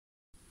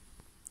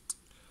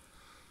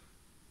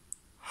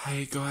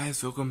Hey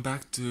guys, welcome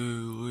back to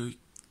Luke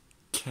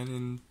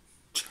Cannon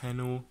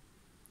channel.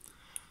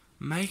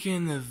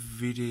 Making a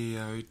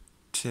video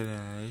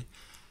today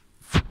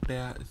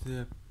about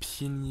the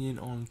opinion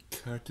on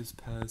Kurtis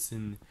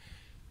Patterson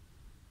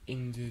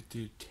into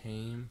the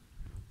team.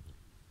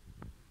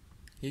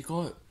 He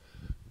got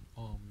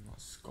not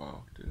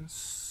skyrocketed,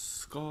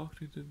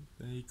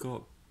 he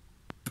got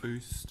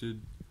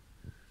boosted,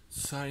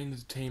 signing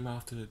the team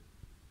after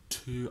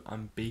 2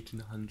 unbeaten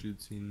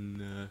hundreds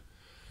in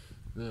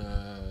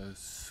the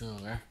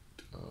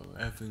select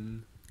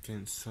 11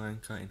 against Sri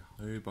Lanka in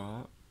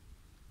Hobart.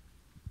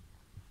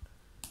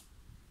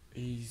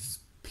 He's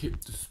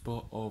picked the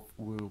spot of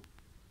Will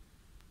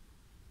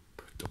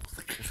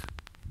Podolski.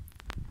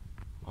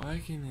 I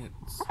reckon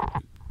it's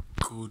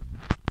good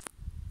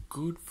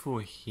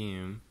for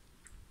him.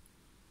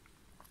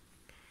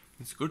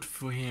 It's good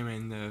for him,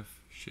 and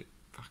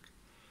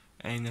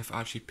they've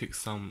actually picked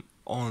some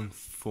on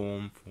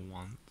form for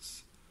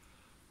once.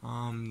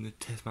 The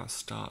test match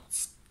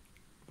starts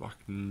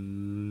like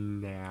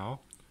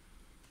now.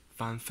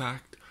 Fun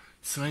fact,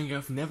 Sri Lanka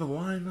have never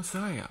won in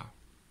Australia.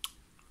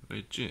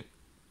 Legit.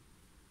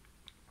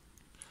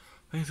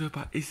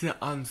 But is it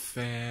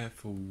unfair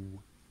for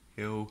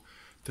Hill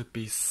to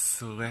be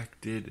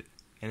selected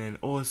and then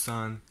all of a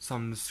sudden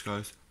someone just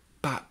goes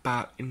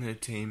bat in the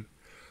team,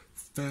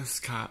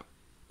 first cap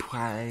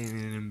playing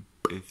in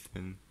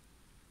Brisbane?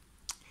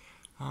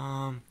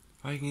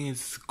 I think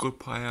he's a good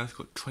player. He's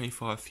got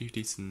 25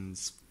 50s and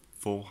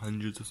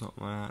 400s or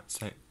something like that.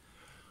 So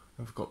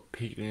I've got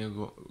peaked there.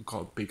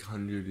 Got a big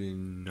 100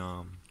 in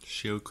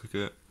Shield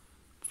cricket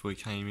before he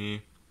came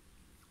here.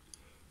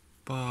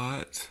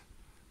 But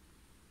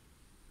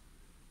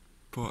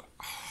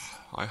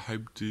I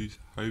hope he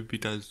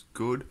does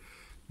good.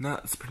 And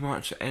that's pretty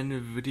much the end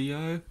of the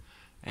video.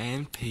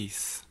 And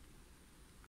peace.